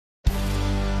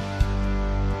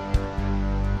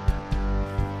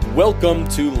Welcome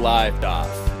to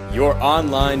LiveDaf, your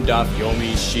online Daf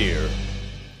Yomi Shir.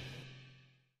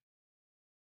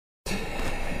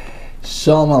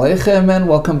 Shalom Aleichem, and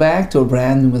welcome back to a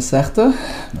brand new Masechta,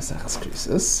 Maseches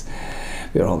KEREISOS.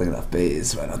 We are holding Daf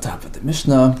Beis right on top of the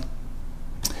Mishnah.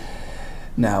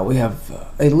 Now we have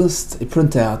a list, a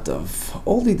printout of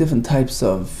all the different types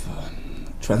of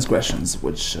transgressions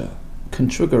which can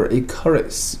trigger a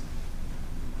kereis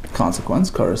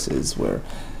consequence. Kereis is where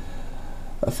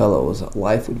a fellow's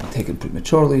life would be taken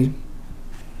prematurely.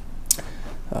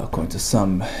 According to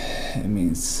some, it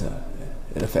means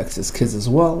it affects his kids as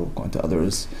well. According to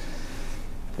others,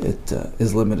 it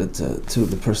is limited to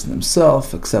the person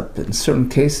himself, except in certain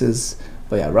cases,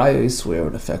 by arayos, where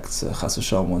it affects chas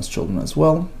v'shalom one's children as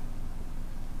well.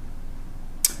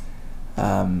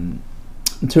 In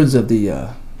terms of the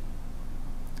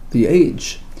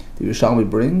age, the Yerushalmi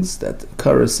brings that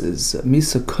kereis is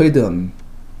misa koidem,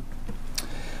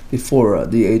 before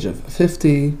the age of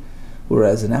 50,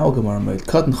 whereas in our Gemara Moed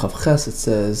Katan Chav Ches it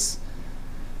says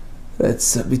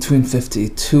it's between 50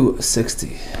 to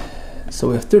 60. So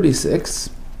we have 36.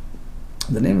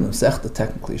 The name of the Masechta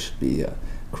technically should be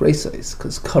KEREISOS,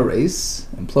 because kereis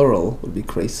in plural would be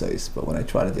KEREISOS. But when I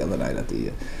tried it the other night at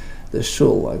the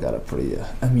shul, I got a pretty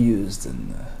amused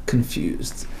and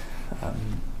confused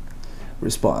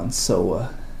response. So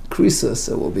KEREISOS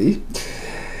it will be.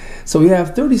 So we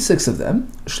have 36 of them.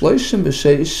 Shloishim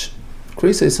b'sheish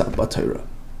KEREISOS ha'batorah.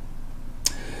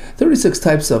 36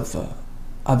 types of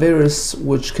averis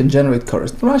which can generate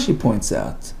kereis. Rashi points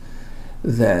out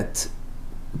that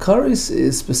kereis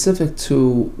is specific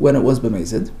to when it was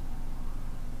b'mezid,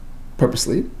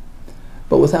 purposely,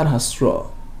 but without hasra.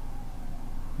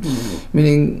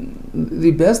 Meaning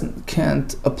the bezdin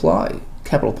can't apply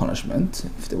capital punishment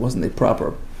if there wasn't a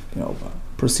proper,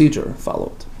 procedure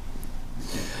followed.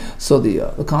 So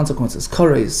the consequence is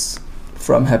kereis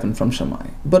from heaven, from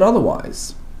Shammai. But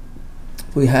otherwise,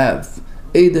 we have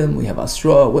Edom, we have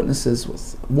Asra, witnesses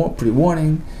with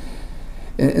pre-warning.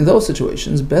 In those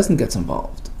situations, bezdin gets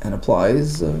involved and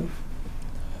applies,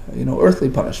 earthly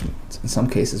punishment. In some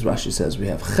cases, Rashi says we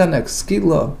have chenek,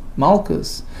 skila,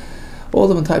 malchus, all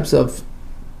different types of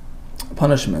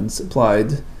punishments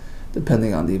applied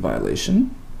depending on the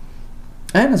violation.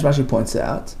 And as Rashi points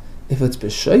out, if it's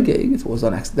b'shoigeg, if it was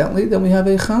done accidentally, then we have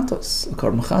a chatas, a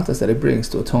korban chatas that he brings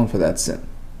to atone for that sin.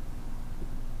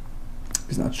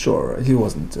 He's not sure, he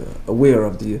wasn't aware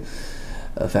of the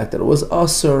fact that it was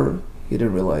asur. He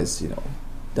didn't realize,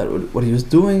 that what he was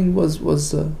doing was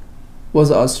asur,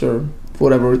 for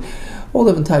whatever. All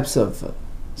different types of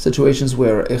situations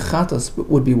where a chatas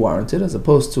would be warranted, as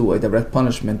opposed to a direct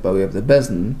punishment by way of the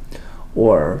bezdin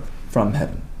or from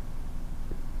heaven.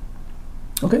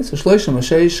 Okay, so Shloishim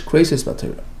B'sheish KEREISOS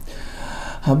Batorah.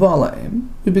 Haba'alaim.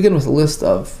 We begin with a list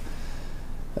of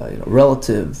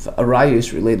relative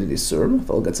arayos related isurim. A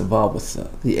fellow gets involved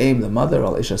with the aim, the mother,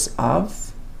 al ishas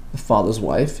av, the father's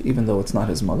wife, even though it's not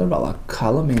his mother. Vala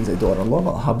kala means a daughter-in-law.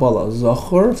 Vala habala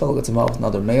zachor. A fellow gets involved with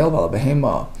another male. Vala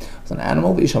behema is an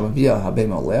animal. V'isha mavia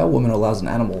habema lea. Woman allows an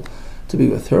animal to be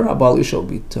with her. Habal isha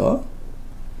bita.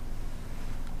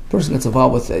 Person gets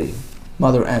involved with a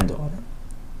mother and daughter.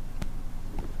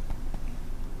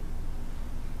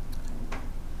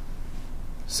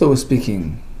 So we're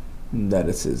speaking that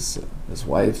it's his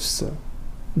wife's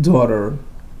daughter,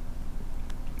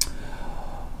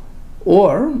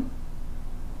 or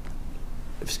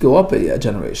if you go up a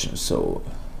generation, so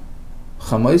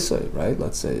chamaisai, right?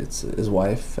 Let's say it's his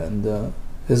wife and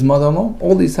his mother-in-law.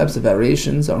 All these types of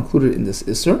variations are included in this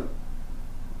isser.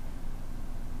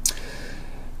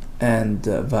 And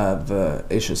vav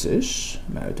eshes ish,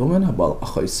 married woman, habal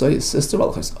achaisai, his sister,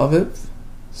 habal achais aviv,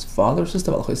 his father's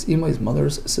sister, Valachis Ima, his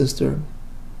mother's sister.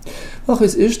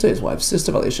 Valachis Ishta, his wife's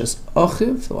sister, Valishas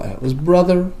Achiv, the wife of his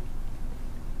brother,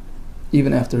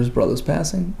 even after his brother's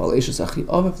passing. Valishas Achi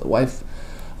Aviv, the wife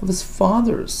of his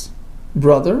father's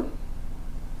brother.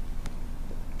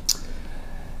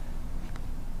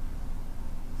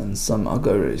 And some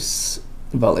Agaris,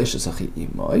 Valishas Achi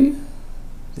Imai,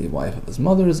 the wife of his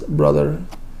mother's brother.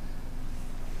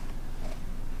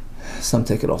 Some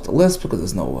take it off the list because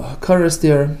there's no kereis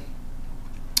there.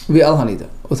 V'al hanida,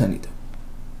 with hanida.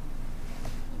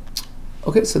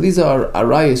 Okay, so these are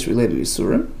arayos related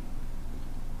isurim.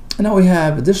 And now we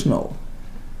have additional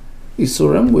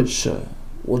isurim which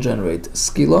will generate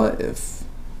skila if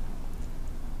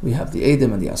we have the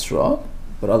edom and the asra,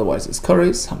 but otherwise it's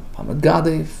kereis, hamad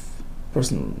gadef.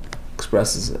 Person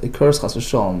expresses a curse, chas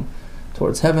v'shalom,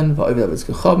 towards heaven,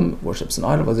 worships an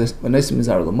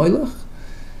idol,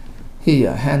 he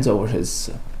hands over from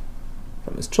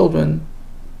his children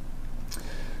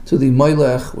to the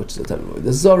moilech, which is a type of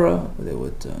the zara, where they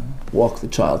would walk the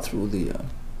child through the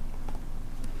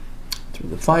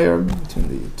fire, between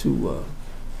the two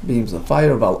beams of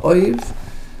fire, val oiv,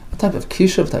 a type of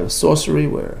kishav, type of sorcery,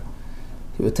 where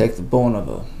he would take the bone of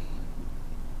a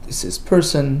deceased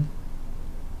person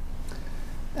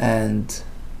and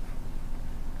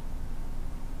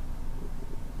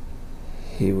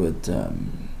he would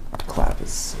clap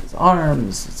his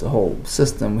arms. It's a whole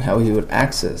system how he would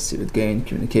gain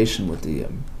communication with the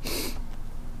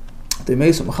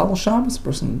Meis Mechalel Shabbos, the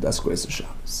person who desecrates the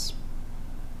Shabbos.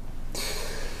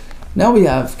 Now we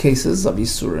have cases of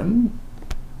Yisurim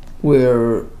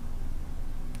where,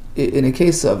 in a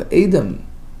case of Edom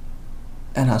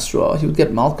and Hasra, he would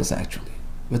get Malchus actually.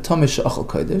 V'tamish Achal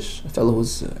Kodesh, a fellow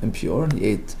who's impure, and he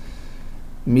ate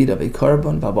meat of a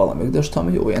korban, v'abal HaMikdash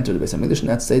Tami, or he entered the Beis HaMikdash in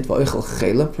that state, v'oichel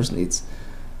chela, person eats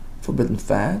forbidden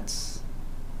fats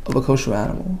of a kosher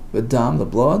animal, v'dam, the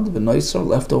blood, v'noisar,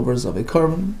 leftovers of a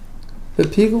korban,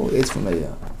 v'pigel, he eats from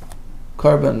a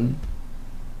korban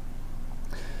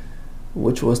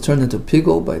which was turned into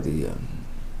pigel by the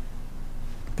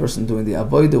person doing the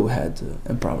avodah who had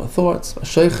improper thoughts,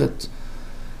 v'sheichet.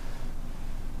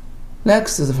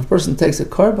 Next is if a person takes a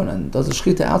korban and does a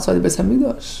shechita outside the Beis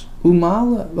HaMikdash,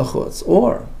 umala v'chutz,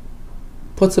 or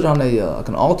puts it on like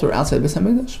an altar outside the Beis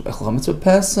HaMikdash, v'echel chametz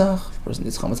Pesach, if a person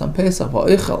eats chametz on Pesach,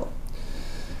 v'oichel,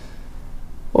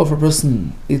 or if a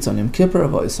person eats on Yom Kippur,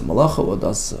 v'oisam malacha, or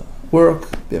does work,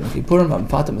 b'yom kippurim,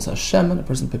 v'ampatim es Hashem, and a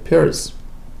person prepares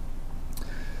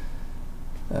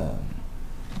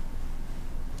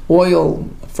oil,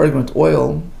 fragrant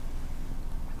oil,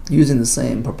 using the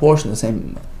same proportion, the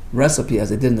same recipe as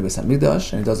they did in the Beis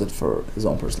HaMikdash, and he does it for his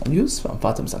own personal use.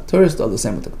 V'ampatim es Akteris, does the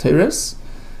same with the Akteris,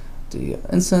 the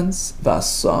incense,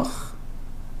 v'asach,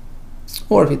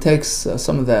 or if he takes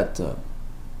some of that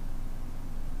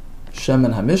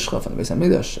shemen hamishcha from the Beis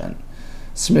HaMikdash and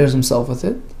smears himself with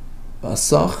it,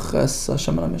 v'asach es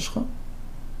shemen hamishcha.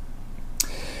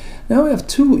 Now we have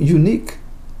two unique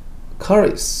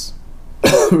kares,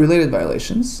 related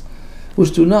violations,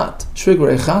 which do not trigger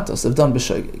a chatas if done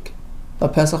b'shogeg.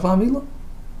 Pesach v'amila,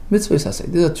 mitzvahs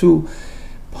hasei. These are two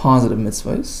positive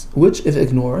mitzvahs, which, if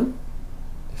ignored,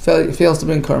 fails to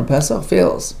bring Korban Pesach,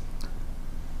 fails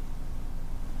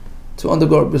to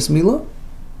undergo bris milah,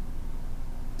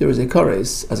 there is a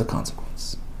kares as a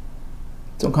consequence.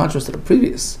 So in contrast to the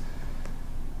previous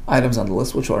items on the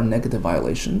list, which are negative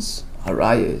violations,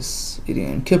 harayas, eating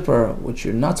in kippur, which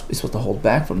you're not supposed to hold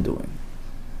back from doing,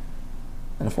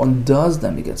 and if one does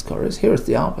them, he gets kares. Here it's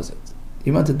the opposite. He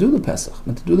meant to do the Pesach,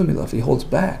 meant to do the milah. If he holds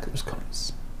back, there's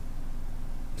kares.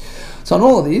 So on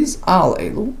all of these, al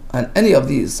elu, and any of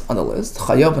these on the list,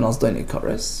 chayav and alzdoni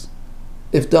kares.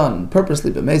 If done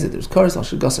purposely b'mezid, there's kares. Al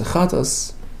shigase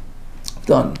chatas. If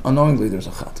done unknowingly, there's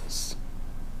a chatas.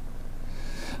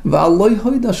 V'al loy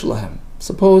hoidash lahem.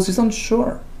 Suppose he's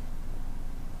unsure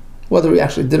whether he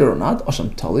actually did it or not.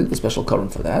 Asham tali, the special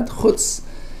korban for that. Chutz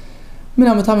min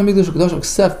ha'matam ha'mikdash ha'kadosh,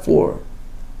 except for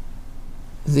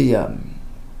the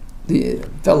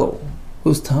fellow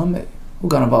who's tameh, who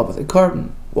got involved with a korban,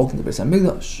 walking to the Beis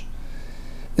HaMikdash.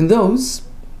 In those,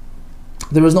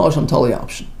 there is no Asham Tali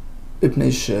option. Because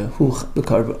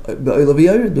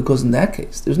in that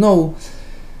case, there's no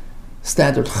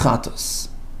standard chatas.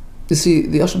 You see,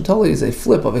 the Asham Tali is a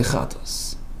flip of a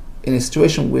chatas. In a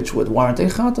situation which would warrant a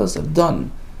chatas,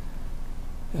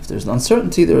 if there's an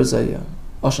uncertainty, there is a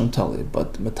Asham Tali.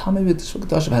 But Matame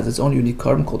Mikdash has its own unique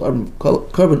korban called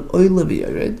korban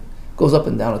oilev, goes up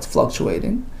and down, it's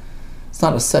fluctuating. It's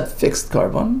not a set fixed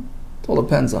korban. It all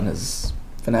depends on his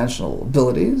financial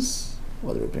abilities,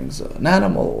 whether it brings an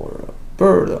animal or a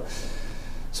bird.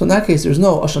 So in that case, there's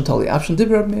no Asham Tali option.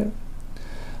 Dibra Mir.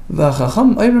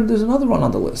 There's another one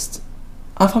on the list.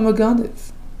 Afa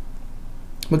Megadiv.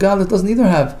 Megadiv doesn't either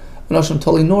have an Asham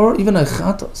Tali nor even a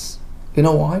chatas. You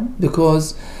know why?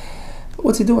 Because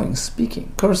what's he doing?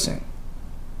 Speaking, cursing.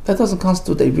 That doesn't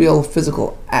constitute a real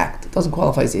physical act. It doesn't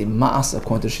qualify as a ma'asa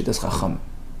according to Shittas Chacham.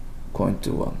 According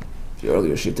to the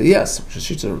earlier Shita, yes, which is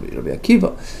Shita Rabbi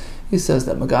Akiva. He says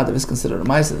that Megadav is considered a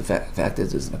ma'asa. The fact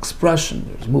is there's an expression,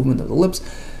 there's movement of the lips.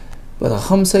 But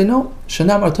Chacham say no.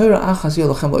 Shenamar Torah achas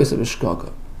yolachem lo'isa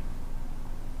b'shkaga.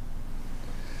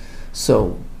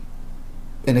 So,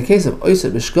 in the case of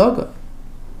Oisa b'shkaga,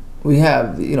 we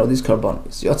have these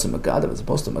karbanos yotze Megadav as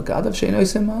opposed to Megadav she'ein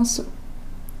Oisa ma'asa.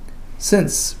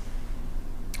 Since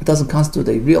it doesn't constitute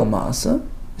a real ma'asa,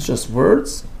 it's just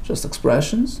words, just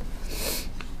expressions,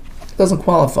 it doesn't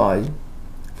qualify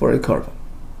for a korban.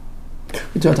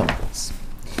 Return to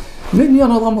Minyan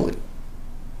Alamali.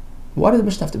 Why did the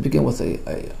Mishnah have to begin with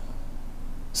a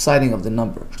citing of the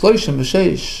number. Shloishim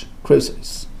v'sheish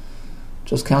KEREISOS.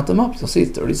 Just count them up. You'll see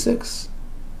it's 36.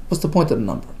 What's the point of the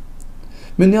number?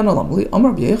 Minyan alamli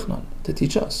amar b'yechnan, to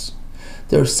teach us.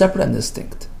 They're separate and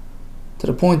distinct. To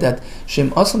the point that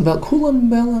Shem Asan Bel Kulan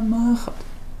Belan Ma'achad.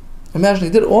 Imagine he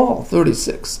did all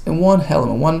 36 in one helm,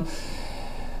 in one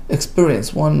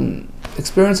experience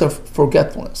of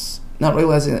forgetfulness, not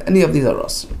realizing that any of these are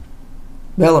us.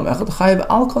 Belan Ma'achad Chayiv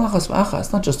Al Kol Achas V'Achas.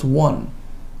 It's not just one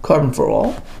carbon for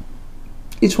all.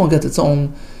 Each one gets its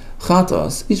own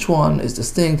chatas. Each one is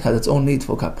distinct, has its own need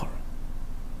for kapara.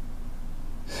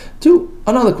 2.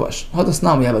 Another question. Hadas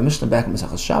Nam, we have a Mishnah back in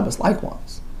Masechas Shabbos,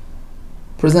 likewise.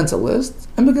 Presents a list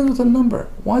and begins with a number.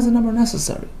 Why is the number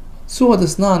necessary?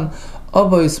 Su'adisnan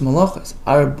abayis malachas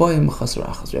arbaim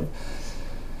chasrachas. We have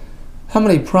how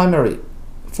many primary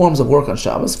forms of work on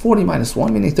Shabbos? 40 minus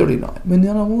 1, meaning 39.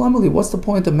 What's the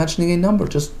point of mentioning a number?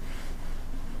 Just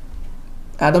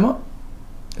add them up.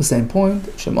 The same point.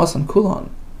 Shemasan kulan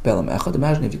belam echad.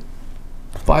 Imagine if you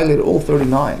violated all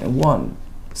 39 in one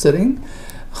sitting.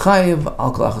 Chayiv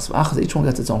al kol achas v'achas. Each one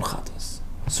gets its own chatas.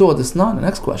 Su'adisnan. The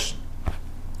next question.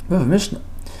 We have a Mishnah.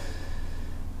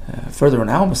 Further in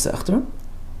our Masechta,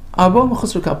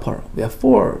 we have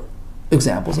 4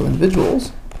 examples of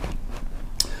individuals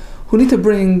who need to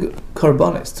bring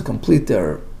karbanis to complete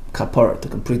their kapara, to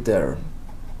complete their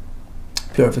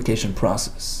purification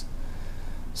process.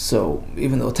 So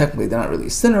even though technically they're not really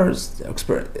sinners, they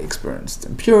experienced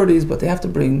impurities, but they have to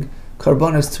bring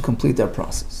karbanis to complete their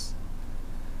process.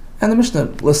 And the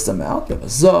Mishnah lists them out. You have a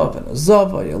zav and a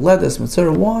zava, yeledes,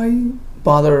 mitzvah. Why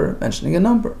bother mentioning a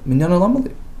number? Minyan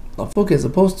alamali. Lafuke, as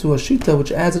opposed to a shita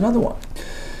which adds another one.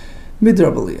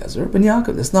 Midrab Eliezer ben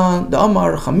Yaakov. Desnan the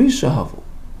Amar Chamisha Havu.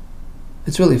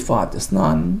 It's really 5.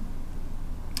 Desnan,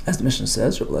 as the Mishnah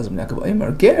says, Rabbi Eliezer ben Yaakov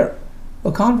Omer Ger,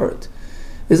 a convert,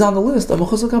 is on the list of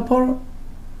Mechusar Kapara.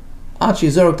 Achi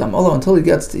Zeruk Tam Olah, until he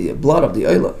gets the blood of the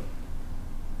Olah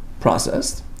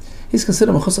processed. He's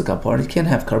considered Mechusar Kapara. He can't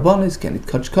have karbanis, can't eat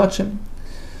kachim.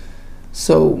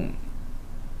 So,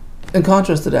 in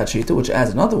contrast to that shita, which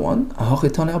adds another one,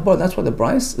 that's why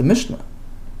the Mishnah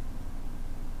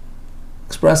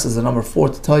expresses the number 4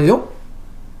 to tell you.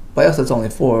 By us, it's only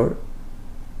 4.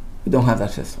 We don't have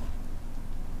that 5th one.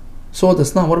 So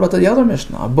that's not. What about the other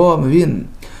Mishnah? In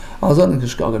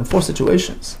 4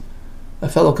 situations, a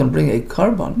fellow can bring a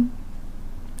carbon.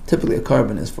 Typically, a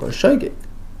carbon is for a shaygig,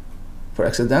 for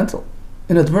accidental,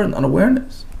 inadvertent,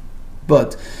 unawareness.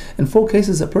 But in 4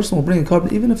 cases, a person will bring a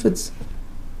carbon, even if it's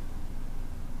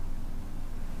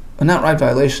an outright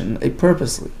violation, a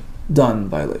purposely done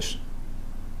violation.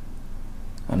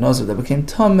 A nazir that became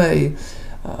tamei,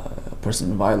 a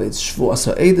person violates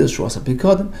shvuasa edus, shvuasa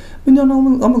pikadim.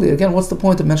 Again, what's the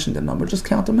point of mentioning the number? Just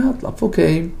count them out.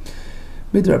 Lafukei,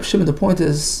 midrab Shimon. The point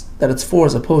is that it's 4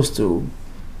 as opposed to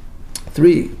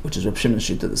 3, which is Reb Shimon's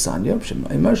shita the sanya. Reb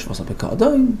Shimon aimer shvuasa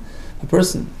pikadim. The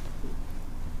person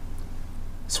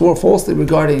swore falsely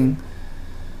regarding,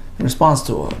 in response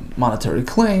to a monetary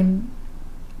claim,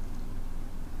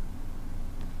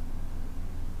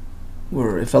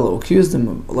 where a fellow accused him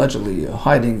of allegedly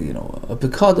hiding, a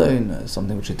pikada,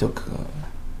 something which he took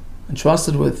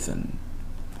entrusted with. And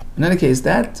in any case,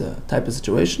 that type of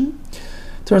situation,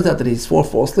 turns out that he swore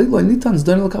falsely. Lo nitan's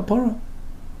donel kapara.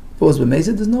 If it was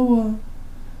b'mezid, there's no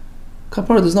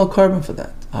kapara, there's no carbon for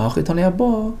that.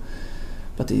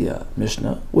 But the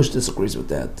Mishnah, which disagrees with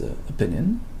that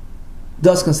opinion,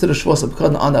 does consider shvus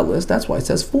pikada on that list. That's why it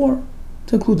says 4.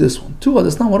 To include this one. 2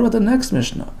 others. Now, what about the next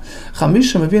Mishnah?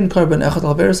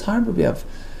 We have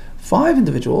 5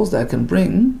 individuals that can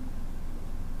bring,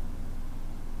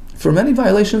 for many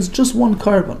violations, just 1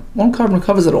 carbon. 1 carbon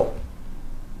covers it all.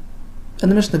 And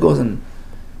the Mishnah goes and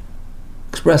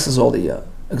expresses all the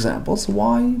examples.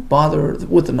 Why bother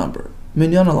with the number? Because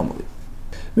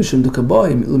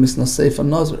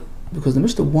the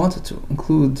Mishnah wanted to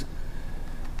include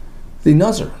the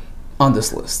nazir on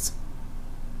this list,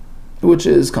 which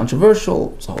is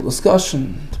controversial. It's a whole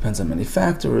discussion. Depends on many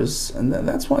factors, and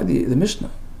that's why the Mishnah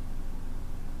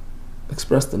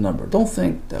expressed the number. Don't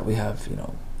think that we have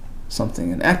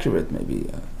something inaccurate. Maybe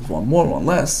 1 more, 1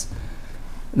 less.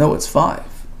 No, it's 5,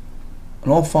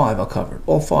 and all 5 are covered.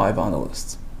 All 5 on the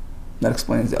list. That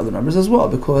explains the other numbers as well,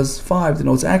 because 5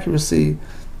 denotes accuracy.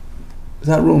 There's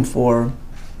not room for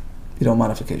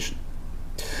modification.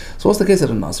 So what's the case of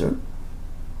the nazir,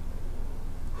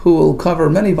 who will cover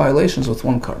many violations with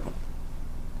 1 carbon?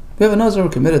 We have a nazir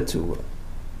committed to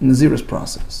Nazir's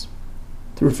process,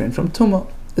 to refrain from tumah,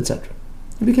 etc.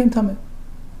 He became tameh.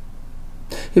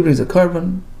 He brings a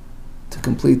carbon to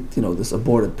complete, this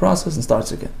aborted process and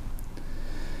starts again.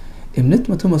 Im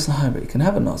nitma tumah sahiba, you can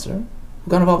have a nazir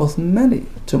who got involved with many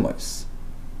tumas,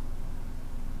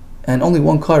 and only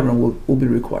one carbon will be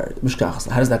required.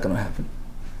 How is that going to happen?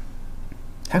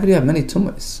 How could you have many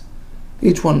tumas?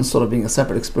 Each one sort of being a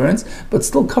separate experience, but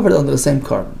still covered under the same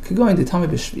carbon. Could go into Tami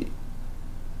B'Shvi.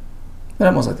 And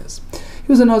almost like this. He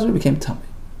was a Nazir, became Tami.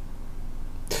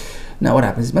 Now what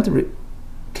happens? He's meant to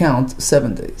count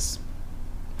 7 days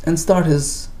and start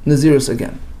his Nazirus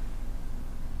again.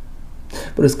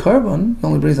 But his carbon he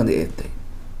only brings on the 8th day.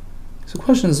 So the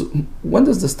question is, when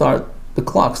does the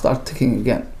clock start ticking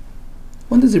again?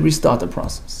 When does he restart the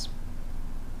process?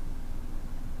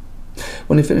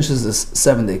 When he finishes this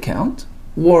 7-day count,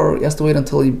 or he has to wait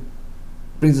until he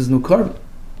brings his new carbon?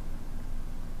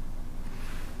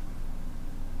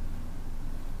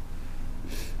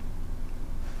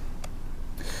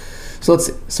 So let's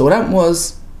see. So what happened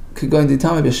was, going to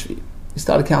Tami B'Shvi, he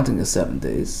started counting his 7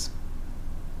 days,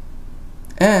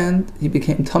 and he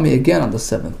became Tami again on the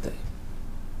 7th day.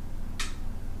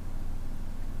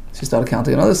 So he started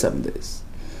counting another 7 days.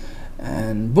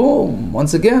 And boom,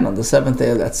 once again, on the 7th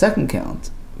day of that second count,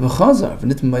 so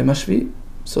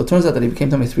it turns out that he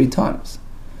became Tami 3 times.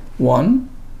 1,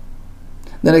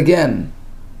 then again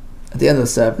at the end of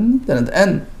 7, then at the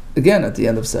end, again at the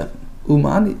end of 7.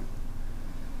 Umani.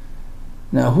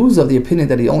 Now, who's of the opinion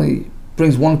that he only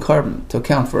brings 1 carbon to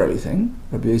account for everything?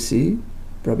 Rabbi Yossi,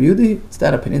 Rabbi Yudi. It's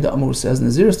that opinion. The Amur says,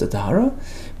 Nazirus the Tahara,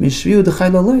 Mishviu the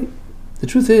Chaylalei. The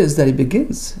truth is that he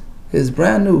begins his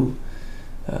brand new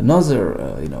Nazir,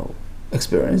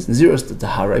 experience, Nazirus the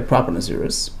Tahara, proper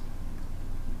Nazirus,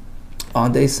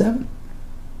 on day 7.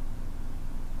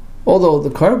 Although the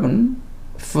carbon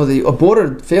for the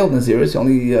aborted, failed Nazirus he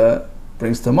only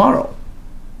brings tomorrow.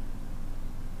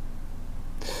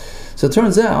 So it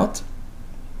turns out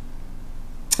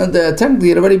that technically he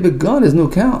had already begun his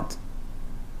new count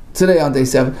today on day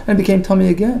 7 and became Tami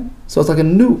again. So it's like a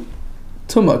new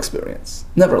Tumah experience.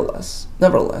 Nevertheless,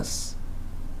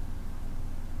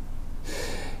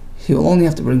 he will only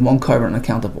have to bring 1 carbon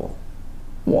unaccountable.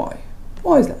 Why?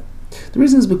 Why is that? The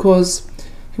reason is because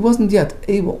he wasn't yet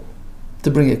able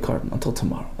to bring a carbon until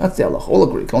tomorrow. That's the Allah. All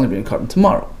agree, he can only bring a carbon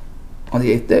tomorrow, on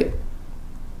the 8th day.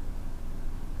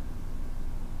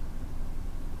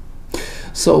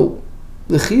 So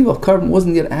the chiv of carbon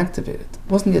wasn't yet activated,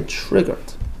 wasn't yet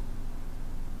triggered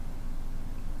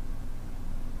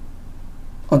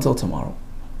until tomorrow.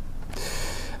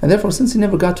 And therefore, since he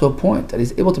never got to a point that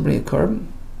he's able to bring a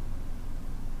carbon,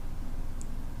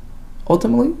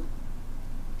 ultimately,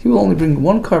 he will only bring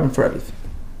 1 carbon for everything.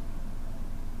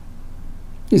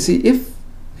 You see, if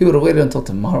he would have waited until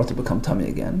tomorrow to become Tami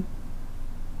again,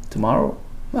 tomorrow,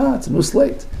 it's a new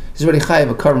slate. He's already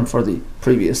chayav a carbon for the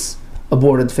previous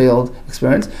aborted, failed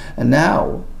experience, and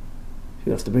now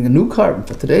you have to bring a new carbon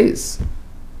for today's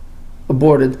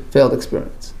aborted, failed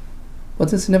experience. But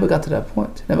since he never got to that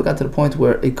point, never got to the point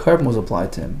where a carbon was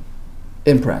applied to him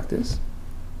in practice,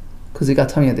 because he got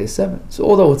Tami on day 7. So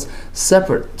although it's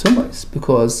separate tumas,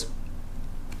 because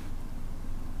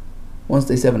once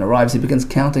day 7 arrives, he begins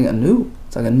counting anew.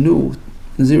 It's like a new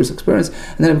Nazirus experience,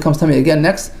 and then it becomes Tami again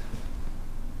next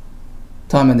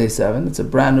time on day 7. It's a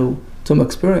brand new Tumah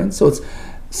experience, so it's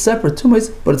separate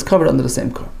tumas, but it's covered under the same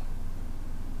carbon.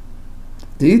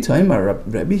 So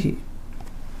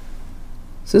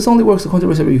this only works according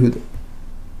to Rabbi Yehuda,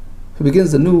 who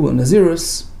begins the new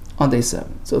Nazirus on day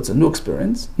 7. So it's a new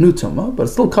experience, new Tumah, but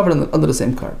it's still covered under the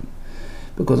same carbon.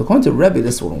 Because according to Rebbe,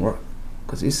 this wouldn't work,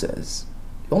 because he says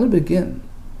you only begin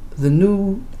the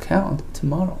new count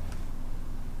tomorrow.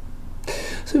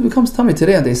 So it becomes Tami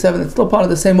today on day 7. It's still part of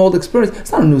the same old experience.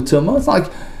 It's not a new Tumah. It's not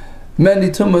like many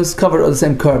tumas covered under the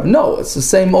same carbon. No, it's the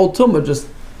same old tumah just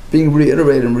being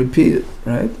reiterated and repeated,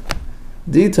 right?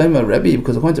 The time of Rebbe,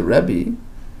 because according to Rebbe,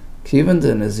 even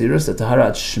the Nazirus, the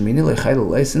Taharat Shemini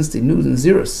Lechay, since the new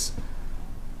Nazirus,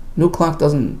 new clock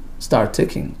doesn't start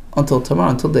ticking until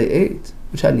tomorrow, until day 8,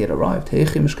 which hadn't yet arrived. How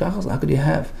could you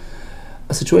have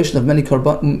a situation of one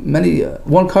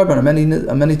carbon or many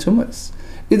tumas?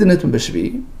 Either Nitman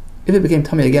B'Shvi, if it became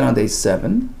Tami again on day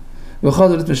 7,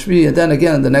 and then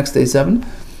again on the next day 7,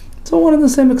 it's all one and the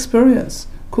same experience.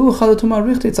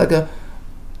 It's like a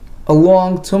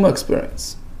long Tumah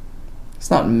experience. It's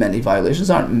not many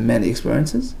violations, aren't many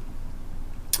experiences.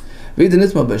 Maybe he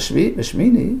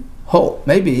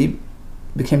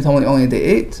became Tami only on day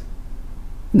 8.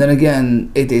 And then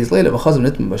again, 8 days later, well,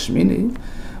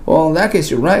 in that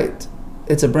case, you're right.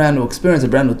 It's a brand new experience, a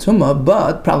brand new Tumah,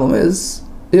 but problem is,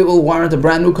 it will warrant a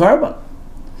brand new carbon.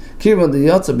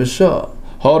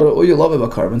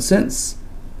 Carbon, since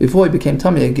before he became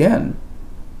Tami again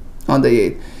on day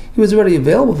 8, he was already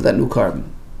available for that new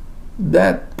carbon.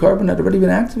 That carbon had already been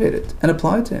activated and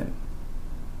applied to him.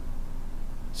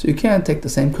 So you can't take the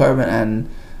same carbon and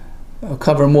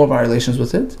cover more violations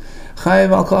with it.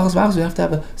 Chayev al kol achas v'achas, you have to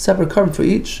have a separate carbon for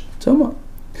each tumah.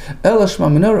 Ela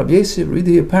shma minor Rabbi Yossi, read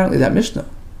here apparently that Mishnah,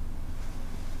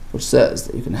 which says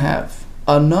that you can have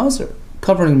a nazir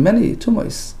covering many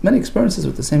tumahs, many experiences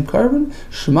with the same carbon.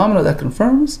 Shema minor, that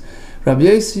confirms. Rabbi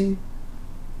Yossi,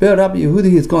 Rabbi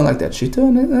Yehudi, it's going like that shita,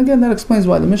 and again that explains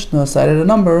why the Mishnah cited a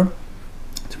number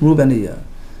to remove any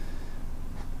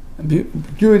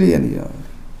ambiguity,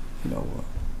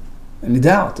 any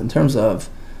doubt in terms of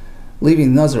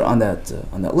leaving nazir on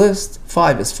that list.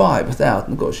 5 is 5 without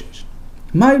negotiation.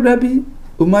 My Rabbi,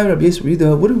 Umay Rabbi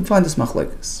Yisrael, where do we find this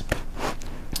machlekes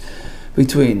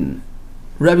between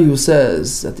Rabbi, who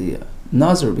says that the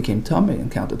nazir became tamei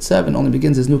and counted 7, only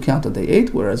begins his new count on day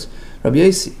 8, whereas Rabbi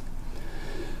Yossi,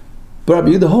 but Rabbi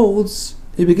Yehuda holds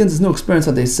he begins his new experience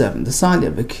on day 7. The sign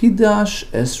of V'kidash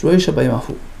es roisha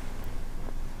b'yamahu.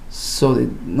 So the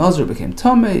nazir became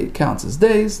tamei, counts his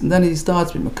days, and then he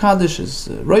starts being makadosh, his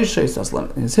roisha, he starts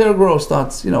letting his hair grow,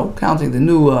 starts counting the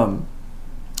new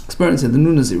experience of the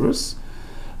new nazirus.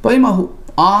 B'yamahu,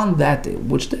 on that day.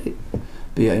 Which day?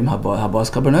 B'yayim habas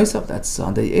karbonos, that's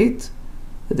on day 8,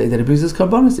 the day that he brings his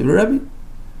karbonos.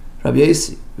 Rabbi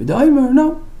Yossi, v'daimer,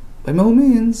 no. B'yamahu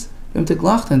means Yom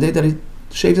Tiglach, the day that he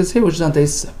shaves his hair, which is on day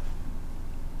 7.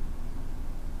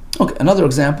 Okay, another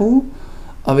example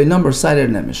of a number cited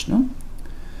in that Mishnah.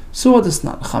 So what is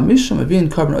not? Chamisham avin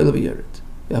carbon oil v'yered.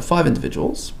 You have 5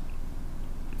 individuals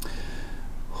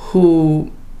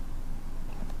who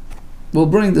will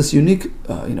bring this unique,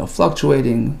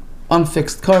 fluctuating,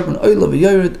 unfixed carbon oil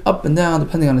v'yered up and down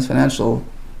depending on his financial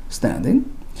standing.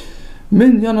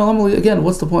 Min yana, again,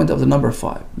 what's the point of the number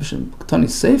 5? Mishum Ketani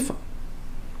Seifa.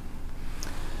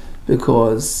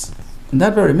 Because in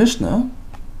that very Mishnah,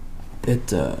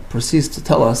 it proceeds to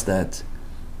tell us that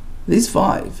these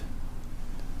 5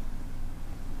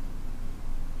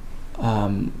 are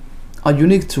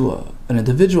unique to an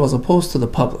individual as opposed to the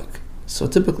public. So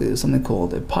typically there's something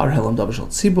called a par helam dabashal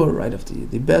tzibur, right? If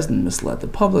the bezdin misled the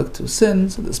public to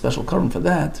sin, so there's special carbon for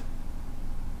that.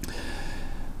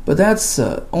 But that's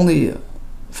only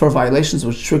for violations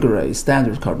which trigger a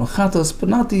standard carbon chatas, but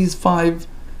not these 5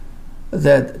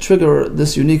 that trigger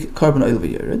this unique carbon oil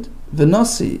v'yered.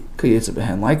 V'nasi k'yetzer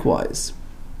behen, likewise.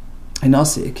 A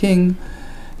nasi, a king,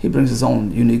 he brings his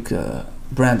own unique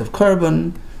brand of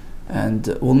carbon and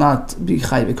will not be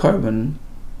chayv carbon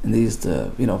in these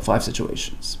 5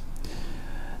 situations.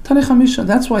 Tani Chamisha,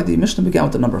 that's why the Mishnah began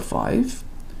with the number 5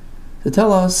 to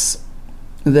tell us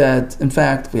that in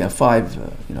fact we have 5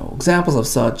 examples of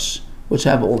such which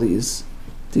have all these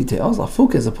details.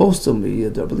 Lafuk, as opposed to the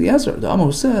Rabbi Eliezer, the Amor,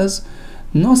 who says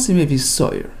Nasi mevi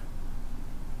soyer.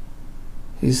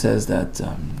 He says that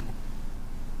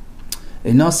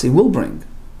a Nasi will bring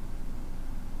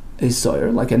a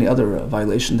soyer, like any other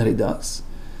violation that he does,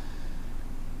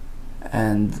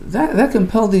 and that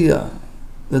compelled the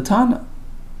Tana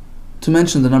to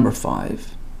mention the number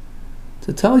 5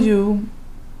 to tell you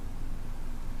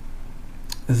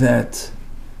that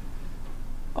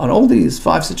on all these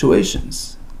 5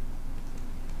 situations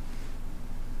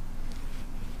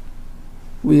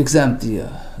we exempt the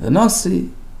Nasi,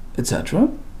 etc.,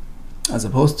 as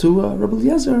opposed to Rabbi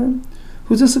Eliezer,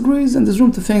 who disagrees, and there's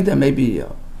room to think that maybe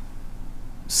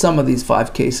some of these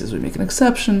 5 cases we make an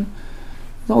exception.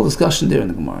 There's a whole discussion there in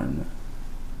the Gemara and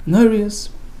Norius,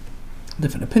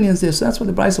 different opinions there. So that's why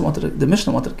the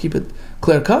Mishnah wanted to keep it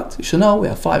clear cut. You should know we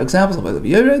have 5 examples of Oil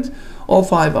Yered. All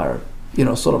 5 are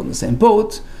sort of in the same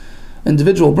boat.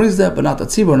 Individual brings that, but not the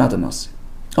tzibur, not the nasi.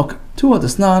 Okay, 2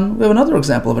 Adesnan, we have another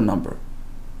example of a number.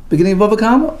 Beginning of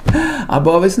Bavakama,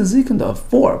 Abavis and Zikanda,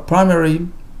 4 primary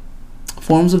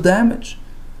forms of damage.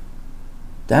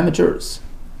 Damagers.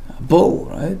 A bull,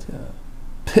 right? A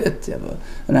pit, you have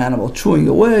an animal chewing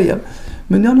away.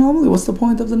 Normally, what's the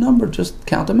point of the number? Just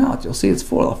count them out. You'll see it's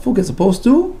 4 Lafuk as opposed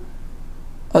to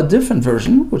a different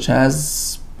version, which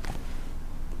has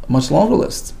a much longer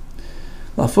list.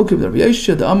 Lafuk of Rabbi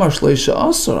Yeshua, the Amar Shleisha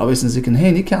Asar, Abavis and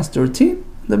Zikanhain, he counts 13.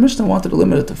 The Mishnah wanted to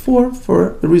limit it to 4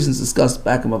 for the reasons discussed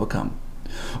back in Bavakam.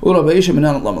 Rabbi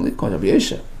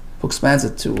Yeshua, who expands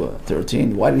it to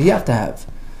 13. Why did he have to have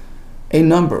a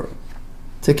number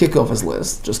to kick off his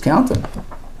list? Just count them.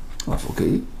 As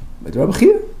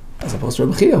opposed to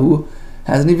Rabbi Chia, who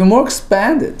has an even more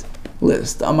expanded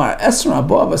list. Amar Esra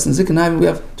Abavas and Zikanayim, we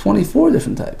have 24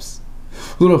 different types.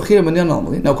 Now, according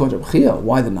to Rabbi Chia,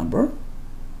 why the number?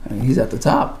 I mean, he's at the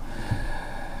top.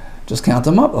 Just count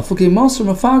them up.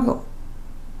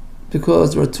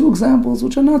 Because there are 2 examples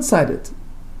which are not cited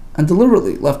and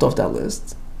deliberately left off that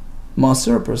list.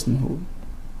 Maser, a person who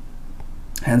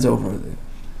hands over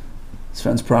his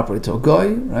friend's property to a guy,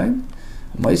 right?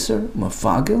 A meiser,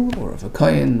 mafagil, or if a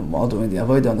kain, while doing the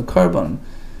avodah on the carbon,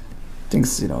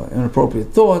 thinks,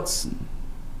 inappropriate thoughts,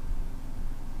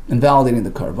 invalidating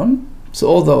the carbon. So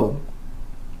although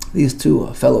these two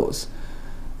fellows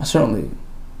are certainly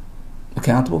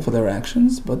accountable for their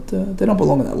actions, but they don't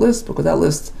belong on that list, because that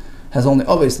list has only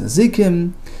Oves and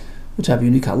Zikim, which have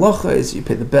unique halachas. You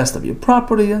pay the best of your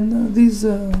property, and these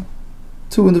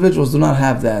two individuals do not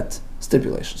have that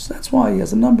stipulation. So that's why he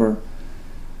has a number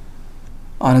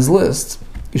on his list.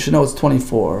 You should know it's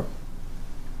 24.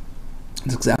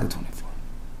 It's exactly 24.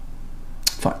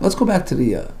 Fine. Let's go back to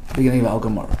the beginning of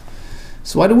Al-Gemara.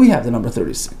 So why do we have the number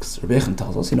 36? Rabbi Yechon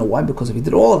tells us, why? Because if he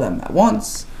did all of them at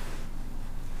once,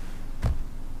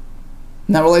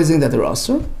 not realizing that they're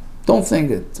asur, don't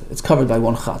think it's covered by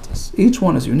one chatas. Each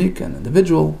one is unique and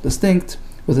individual, distinct,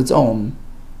 with its own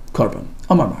carbon.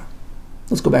 Amar.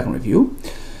 Let's go back and review.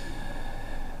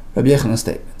 Rabbi Yechon's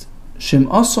statement. Shim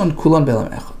ason kulan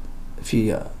belam echad. If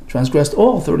he transgressed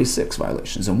all 36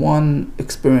 violations in one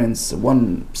experience,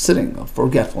 one sitting of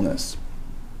forgetfulness,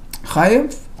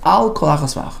 chayev al kol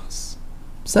achas v'achas.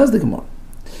 Says the Gemara.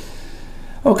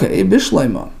 Okay,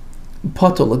 bishleima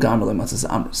pato lagamar lematzas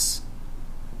amris.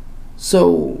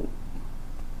 So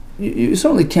you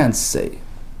certainly can't say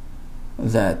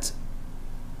that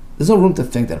there's no room to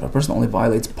think that if a person only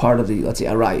violates part of the, let's say,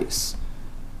 arayis,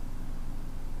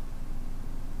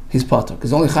 he's patur,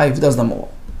 because only chayiv does them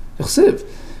all.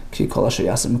 Ki kol asher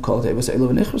yasim kol teivas elu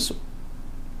v'nichrasu.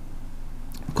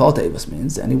 Kol teivas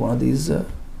means any one of these,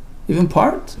 even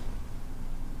part.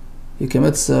 He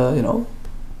commits,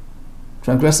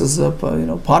 transgresses,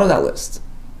 part of that list.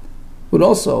 Would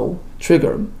also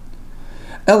trigger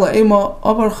ela ema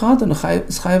avar chada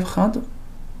chayiv chada.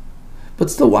 But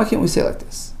still, why can't we say like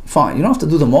this? Fine, you don't have to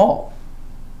do them all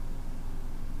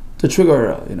to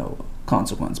trigger,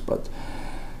 consequence. But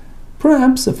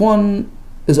perhaps if one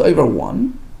is over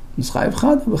one, it's chayiv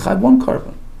chada, chayiv one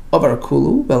carbon. Avar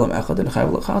kulu belam echad and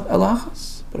chayiv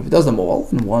elachas. But if he does them all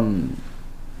in one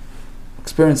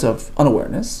experience of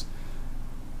unawareness,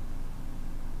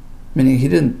 meaning he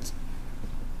didn't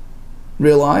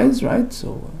realize, right?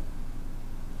 So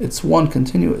it's one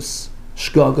continuous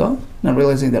shgaga, not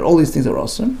realizing that all these things are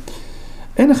awesome.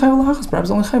 Perhaps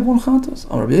only chayv one chatas.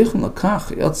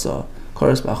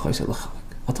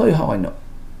 I'll tell you how I know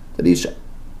that each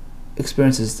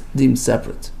experience is deemed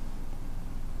separate,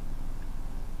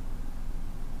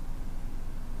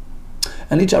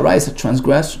 and each arayis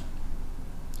transgression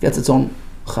gets its own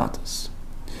chatas.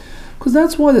 Because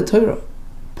that's why the Torah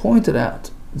pointed out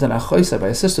that achoisai by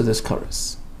a sister this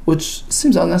keres, which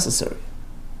seems unnecessary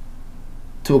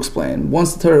to explain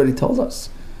once the Torah already told us.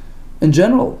 In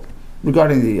general,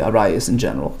 regarding the arayis in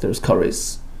general, there's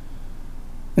keres,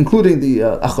 including the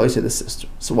achoisai, the sister.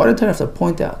 So why did the Torah have to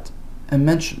point out and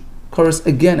mention keres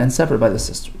again and separate by the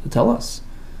sister to tell us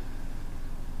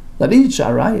that each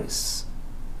arayis,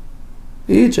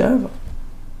 each erva,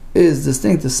 is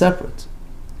distinct, is separate,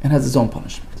 and has its own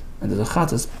punishment, and there's a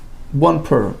chatas, one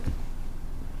per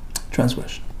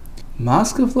transgression.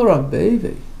 Maskav lo Rabbi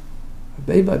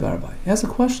Barbai. He has a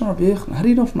question on Rabbi Yechon. How do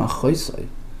you know from achoisai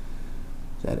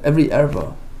that every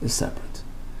erva is separate?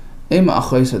 Ema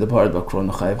achoisai the part of bakron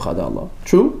chayiv chada Allah.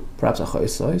 True, perhaps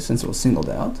achoisai, since it was singled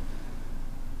out,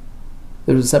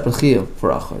 there is a separate chiyuv for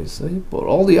achoisai, but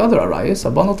all the other arayis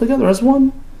are bundled together as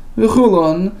one.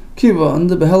 V'chulon kivan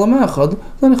de behelam echad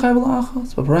len chayiv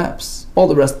la'achas. But perhaps all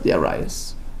the rest of the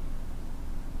arayis,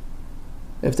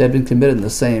 if they had been committed in the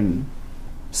same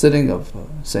sitting of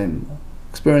same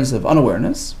experience of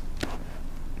unawareness,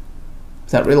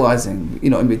 without realizing,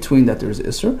 in between that there is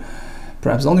isser,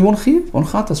 perhaps only one chiv, one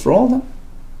chatas for all of them.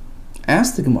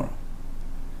 Ask the Gemara.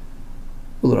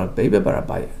 Rabbi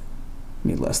Barbai,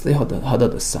 Lastly,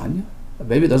 Hadad Sanya.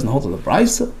 Rabbi doesn't hold to the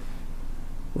Brisa,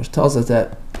 which tells us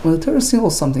that when the Torah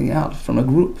singles something out from a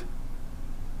group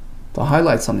to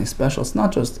highlight something special, it's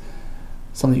not just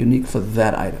something unique for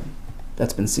that item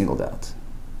that's been singled out.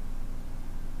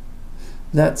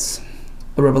 That's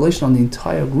a revelation on the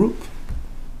entire group.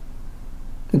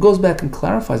 It goes back and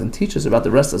clarifies and teaches about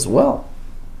the rest as well.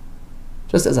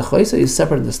 Just as a choisa is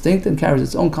separate and distinct and carries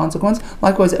its own consequence,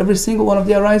 likewise every single one of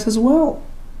the arayis as well.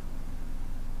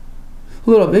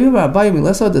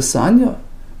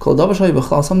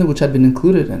 Something which had been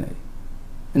included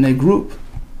in a group,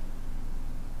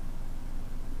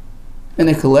 in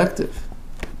a collective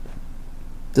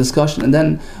discussion, and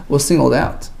then was singled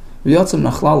out.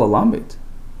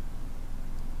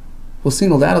 Was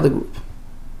singled out of the group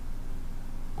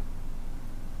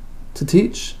to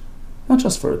teach, not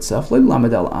just for itself. It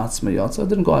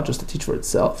didn't go out just to teach for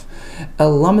itself.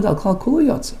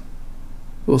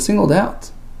 It was singled out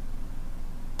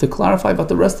to clarify about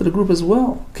the rest of the group as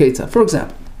well. Keita, for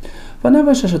example, the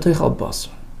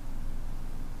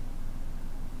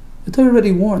Torah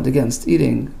already warned against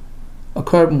eating a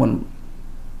korban when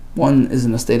one is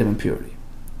in a state of impurity.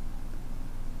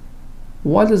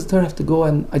 Why does the Torah have to go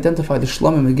and identify the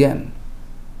shlamim again?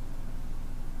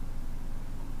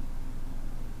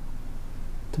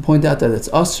 To point out that it's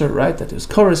usher, right? That there's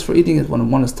chorus for eating it when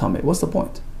one is tamei. What's the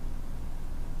point?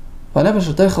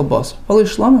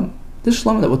 This shlamim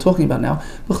that we're talking about now,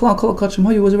 was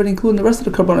already included in the rest of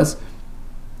the karbanos,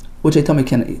 which a tamei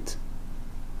can eat.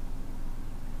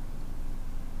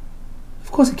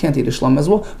 Of course, he can't eat a shlamim as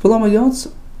well.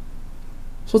 So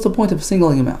what's the point of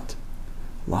singling him out?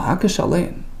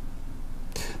 The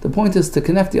point is to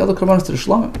connect the other karbanos to the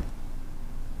shlamim.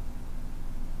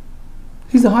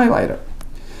 He's the highlighter.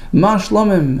 Ma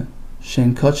shlamim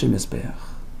shein kachim mizbeach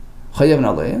chayav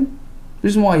nalein. The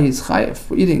reason why he's chayav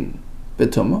for eating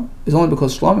betumah is only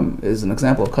because shlamim is an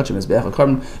example of kachim mizbeach, a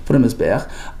carbon for the mizbeach.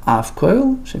 Af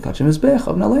koil shein kachim mizbeach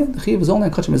of nalein. The chayav is only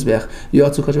on kachim mizbeach.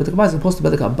 Yotzu kachim v'tekabayis as opposed to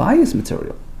bedek abayis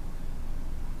material.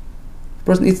 The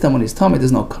person eats them when he's tummy.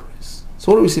 There's no kereis.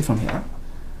 So what do we see from here?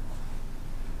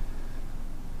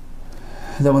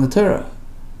 That when the Torah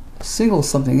singles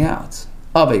something out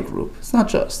of a group, it's not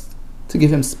just to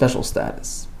give him special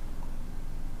status.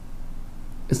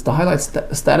 It's to highlight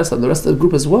status of the rest of the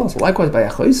group as well. So likewise by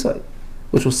Achoisai,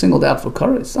 which was singled out for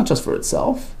kereis, it's not just for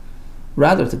itself,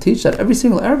 rather to teach that every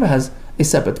single erva has a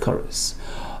separate kereis.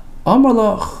 Amar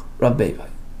lach Rabbi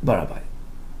Barabai.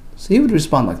 So he would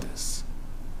respond like this.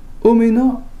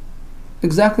 Umina,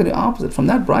 exactly the opposite from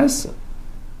that brisa.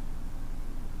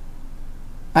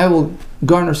 I will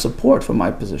garner support for my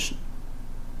position.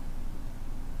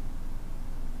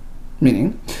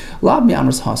 Meaning, lab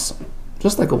mi'amras hasan,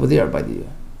 just like over there by the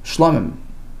shlamim,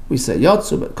 we say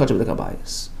yatsu kachim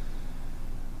v'tekabayis.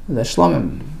 The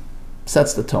shlamim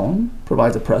sets the tone,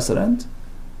 provides a precedent.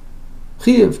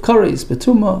 Chiyav kereis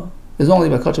betuma is only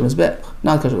by kachim mizbech,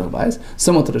 not kachim v'tekabayis,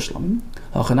 similar to the shlamim.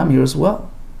 Hachanam here as well.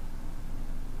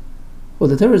 What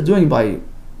the Torah is doing by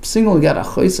singling out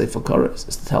achoisei for kereis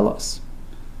is to tell us,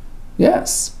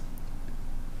 yes,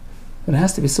 it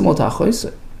has to be similar to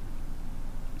achoisei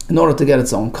in order to get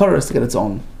its own kereis, to get its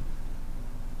own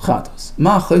chatos.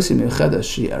 Ma achoisei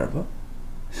miuchedes she erva.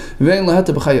 Vein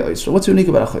laheta b'chaya oisra. What's unique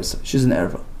about achoisei? She's an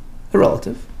erva, a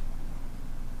relative.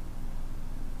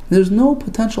 There's no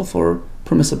potential for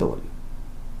permissibility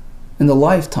in the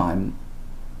lifetime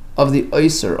of the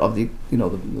oiser, of the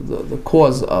the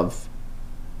cause of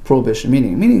prohibition.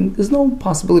 Meaning there's no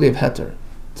possibility of heter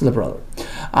to the brother.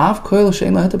 Av koil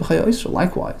shein laheta b'chaya oisra.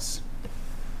 Likewise,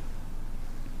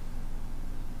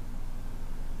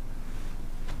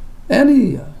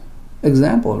 any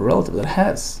example of a relative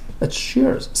that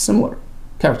shares similar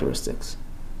characteristics,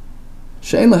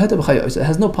 shein laheta b'chaya oisra,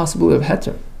 has no possibility of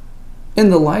heter in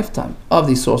the lifetime of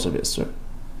the source of Yisr.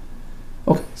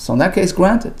 Okay, so in that case,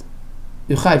 granted,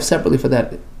 you chayv separately for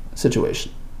that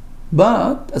situation.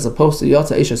 But, as opposed to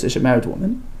Yotza Isha, a married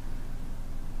woman,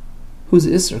 whose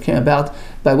Isser came about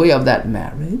by way of that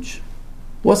marriage,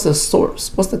 what's the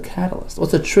source? What's the catalyst?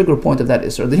 What's the trigger point of that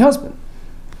Isser? The husband.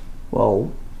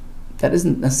 Well, that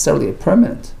isn't necessarily a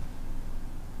permanent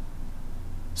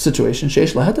situation.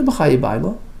 Sheish laheta b'chayi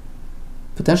baila.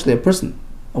 Potentially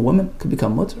a woman, could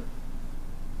become mutter,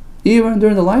 even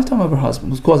during the lifetime of her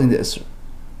husband who's causing the Isser.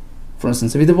 For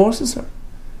instance, if he divorces her.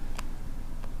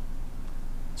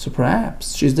 So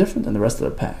perhaps she's different than the rest of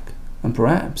the pack. And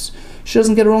perhaps she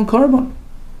doesn't get her own korban.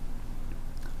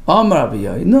 Amar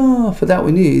Abiyai, no, for that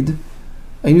we need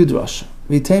a new drasha.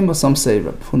 V'itema, some say,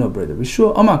 Rabbi Huna brother.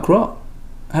 V'shua Amar Kra.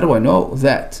 How do I know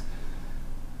that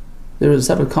there is a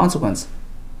separate consequence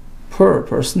per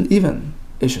person, even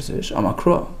Ishish Amar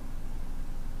Kra?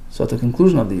 So at the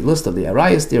conclusion of the list of the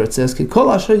arayas, there it says, Ki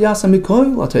kol asher yasa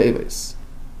mikoy la te'eves.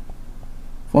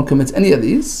 If one commits any of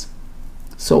these,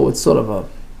 so it's sort of a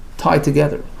tied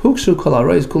together. Hukshu kol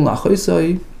arayis kul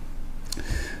nachoisai.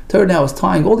 Third now is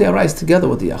tying all the arayis together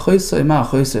with the achoisai, ma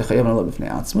achoisai chayav nalo b'fnei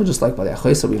atzmo, just like by the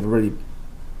achoisai we've already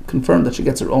confirmed that she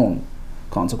gets her own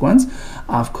consequence.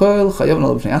 Av koil chayav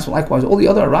nalo b'fnei atzmo, likewise all the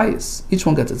other arayis, each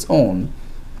one gets its own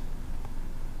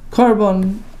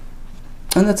korban.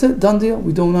 And that's it, done deal.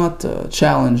 We do not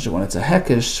challenge when it's a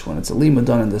hekesh, when it's a lima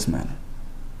done in this manner.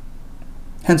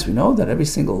 Hence we know that every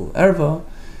single erva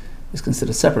is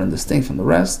considered separate and distinct from the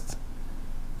rest.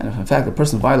 And if in fact the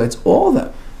person violates all of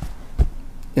them,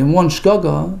 in one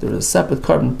shgaga, there is a separate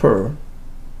korban per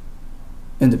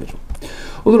individual.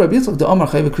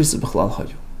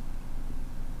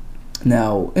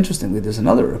 Now, interestingly, there's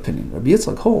another opinion. Rabbi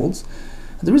Yitzchak holds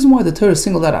And the reason why the Torah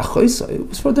singled out Achoisai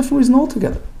was for a different reason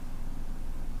altogether.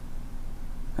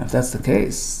 And if that's the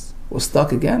case, we're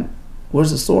stuck again.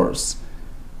 Where's the source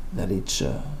that each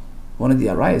one of the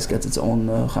arayos gets its own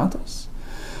chatos?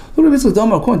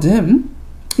 According to him,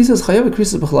 he says chayav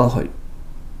KEREISOS b'chalal hay.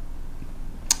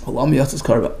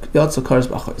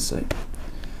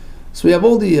 So we have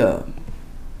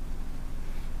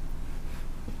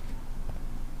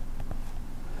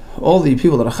all the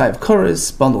people that are chayav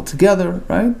KEREISOS bundled together,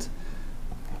 right?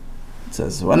 It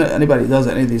says when anybody does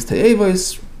any of these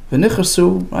te'evos,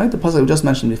 v'nichasu, right? The pasuk we just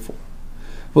mentioned before.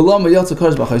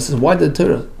 Why did the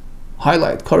Torah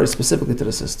highlight KEREISOS specifically to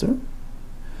the sister?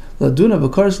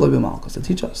 To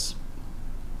teach us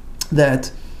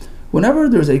that whenever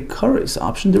there's a KEREISOS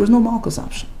option, there is no malchus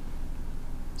option.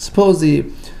 Suppose the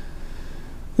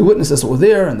witnesses were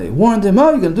there and they warned him,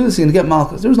 oh, you're going to do this, you're going to get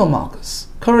malchus. There is no malchus.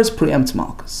 KEREISOS preempts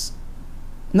malchus.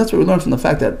 And that's what we learn from the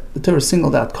fact that the Torah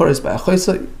singled out KEREISOS by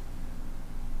Achoisai,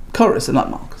 KEREISOS and not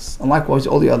malchus. And likewise,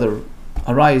 all the other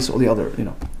arayos, all the other,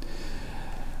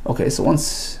 Okay, so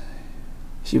once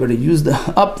she already used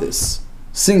up this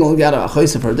singling out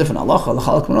Achoisai for a different halacha,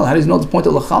 l'chalek minol, how do you know the point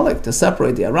of l'chalek? To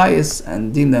separate the arayos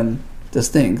and deem them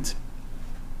distinct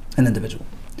and individual.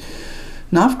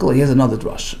 Nafkali, he has another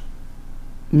drush.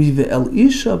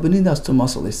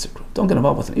 Don't get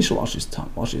involved with an isha while she's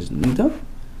nida.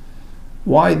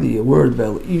 Why the word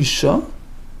vel isha?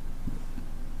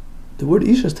 The word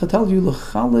isha is to tell you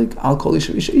l'chalek al kol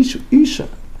isha. Isha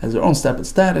has her own separate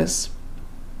status.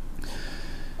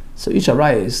 So each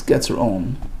arayos gets her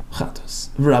own chatos.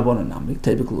 V'rabbanan nami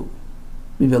tebeklu.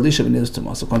 Mivel isha v'nidus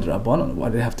tumas. According to Rabbanan, why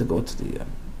do they have to go to the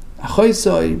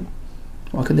Achoisai?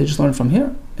 Why couldn't they just learn it from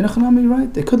here? In a chanami,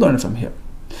 right? They could learn it from here.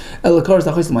 What's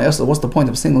the point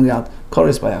of singling out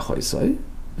KEREISOS by Achoisai?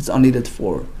 It's unneeded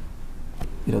for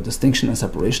distinction and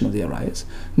separation of the arayos.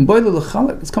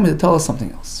 It's coming to tell us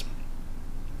something else.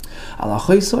 Al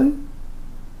Achoisai,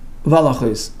 v'al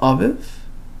Achois aviv,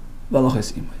 v'al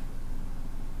Achois imay.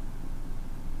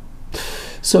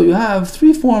 So you have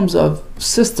three forms of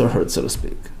sisterhood, so to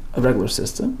speak. A regular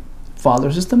sister,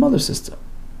 father sister, mother sister.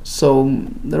 So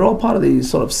they're all part of the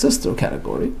sort of sister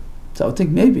category. So I would think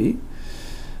maybe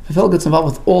if a fellow gets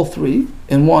involved with all three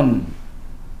in one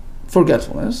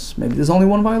forgetfulness, maybe there's only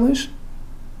one violation.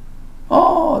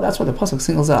 Oh, that's why the pasuk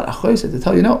singles out Achoisai to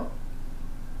tell you no.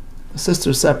 The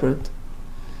sister is separate,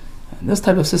 and this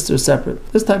type of sister is separate.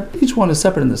 This type, each one is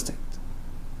separate and distinct.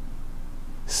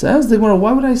 Says the Gemara,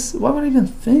 why would I even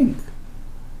think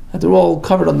that they're all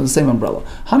covered under the same umbrella?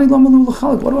 Why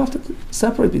do I have to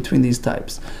separate between these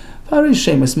types? The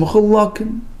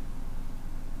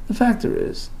fact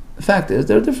is,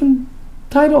 there are different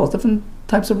titles, different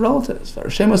types of relatives.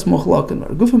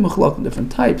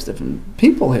 Different types, different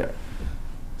people here.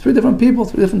 Three different people,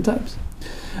 three different types.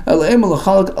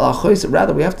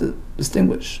 Rather, we have to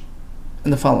distinguish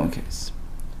in the following case.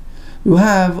 You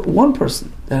have one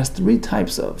person that has three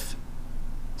types of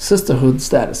sisterhood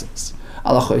statuses.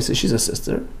 Al Achoisai, she's a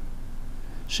sister.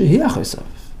 Shehi Achoisav.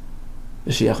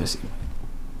 Shehi Achoisim.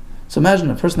 So imagine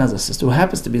a person has a sister who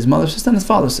happens to be his mother's sister and his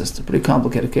father's sister. Pretty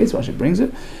complicated case, why she brings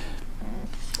it.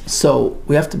 So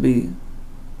we have to be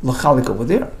l'chalik over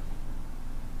there.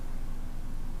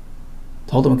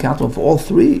 To hold them accountable for all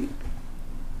three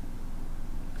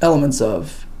elements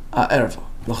of erva.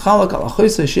 L'chalak al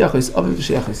Achoisai, shehi Achois aviv,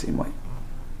 shehi Achois imay.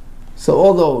 So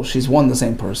although she's one the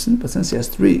same person, but since she has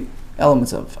three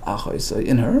elements of Achoisai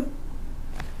in her,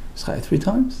 she's chayav three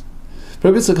times.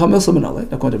 According to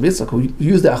Bitzak, who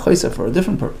used the Achoisai for a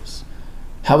different purpose,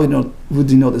 how would you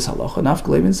know this halacha?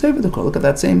 Look at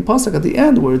that same pasuk at the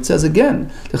end where it says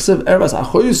again, it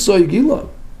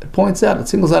points out, it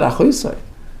singles out Achoisai.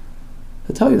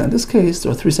 To tell you that in this case,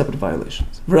 there are three separate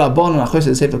violations. What did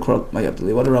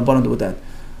Rabbanan do with that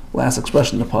last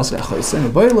expression in the pasuk?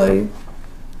 Achoisai,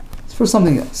 it's for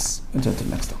something else. We'll turn to the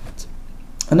next element.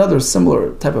 Another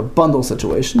similar type of bundle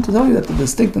situation to tell you that they're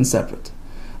distinct and separate.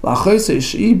 You have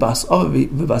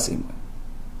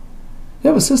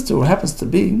a sister who happens to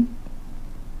be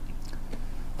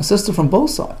a sister from both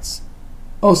sides.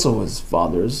 Also his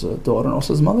father's daughter and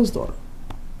also his mother's daughter.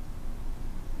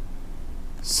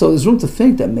 So there's room to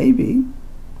think that maybe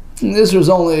this was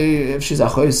only if she's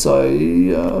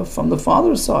Achoisai from the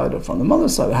father's side or from the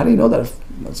mother's side. How do you know that if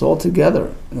it's all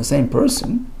together in the same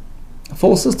person, a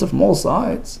full sister from all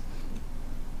sides,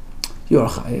 you're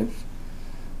chayiv?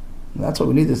 That's why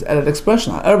we need this added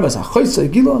expression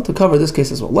to cover this case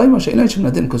as well.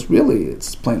 Because really,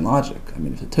 it's plain logic. I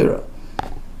mean, if the Torah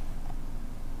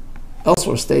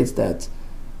elsewhere states that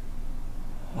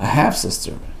a half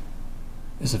sister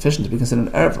is sufficient to be considered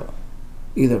an erva,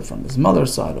 either from his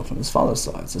mother's side or from his father's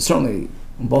side. So certainly,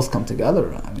 when both come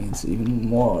together, I mean, it's even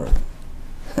more,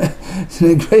 it's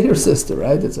a greater sister,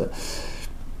 right? It's a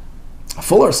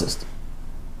fuller sister.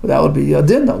 But that would be a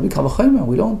din, that would be kal v'chomer.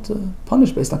 We don't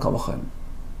punish based on kal v'chomer.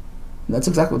 That's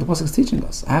exactly what the pasuk is teaching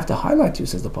us. I have to highlight to you,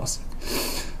 says the pasuk,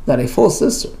 that a full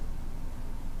sister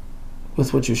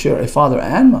with which you share a father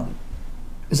and mother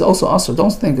is also asur.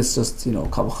 Don't think it's just,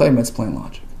 kal v'chomer, it's plain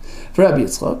logic. For Rabbi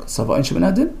Yitzchak, sava'in she'ben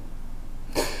adin.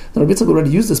 Now, Rabbi Yitzchak already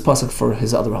used this pasuk for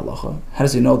his other halacha. How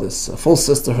does he know this? Full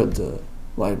sisterhood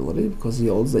liability, because he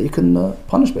holds that you can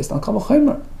punish based on kal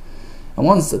v'chomer. And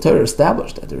once the Torah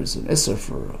established that there is an isser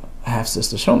for a half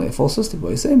sister, certainly a full sister, but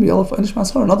he's saying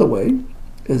another way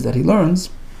is that he learns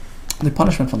the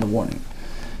punishment from the warning.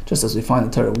 Just as we find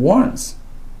the Torah warns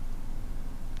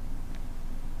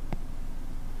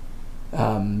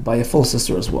by a full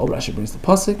sister as well, Rashi brings the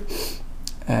pasuk,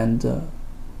 and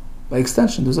by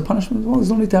extension there's a punishment as well.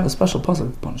 There's no need to have a special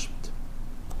pasuk punishment.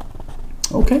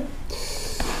 Okay,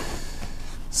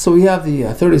 so we have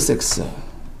the 36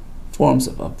 forms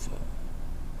of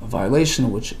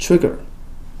violation which trigger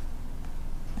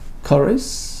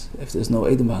kares if there's no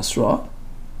edim hasra.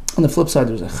 On the flip side,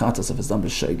 there's a chatas if it's done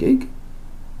b'shegeg.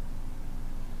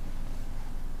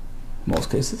 Most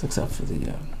cases, except for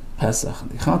the Pesach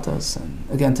and the chatas. And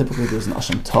again, typically there's an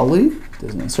asham tali.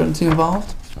 There's an uncertainty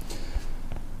involved.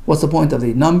 What's the point of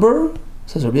the number?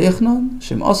 Says Rabbi Yochanan,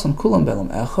 Shem asan kulam belam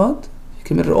echad. You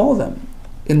committed all of them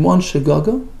in one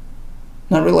shegaga,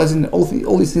 not realizing that all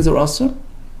these things are asur.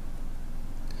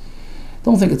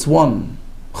 Don't think it's one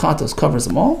chatas covers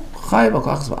them all. Chayav al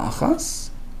kachas v'achas.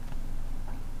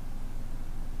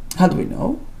 How do we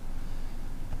know?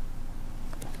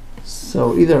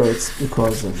 So either it's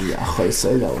because of the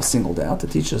achaisei that was singled out to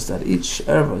teach us that each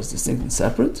erva is distinct and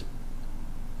separate,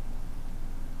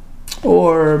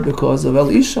 or because of el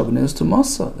isha b'neus to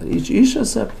masa, that each isha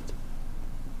is separate.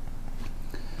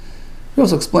 We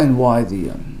also explain why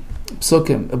the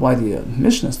psukim, why the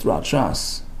Mishnahs throughout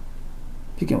Shas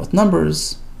begin with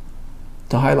numbers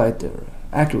to highlight their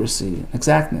accuracy and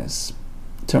exactness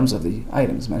in terms of the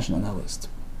items mentioned on that list.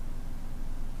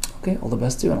 Okay, all the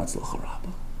best to you, and atzlacha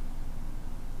rabba.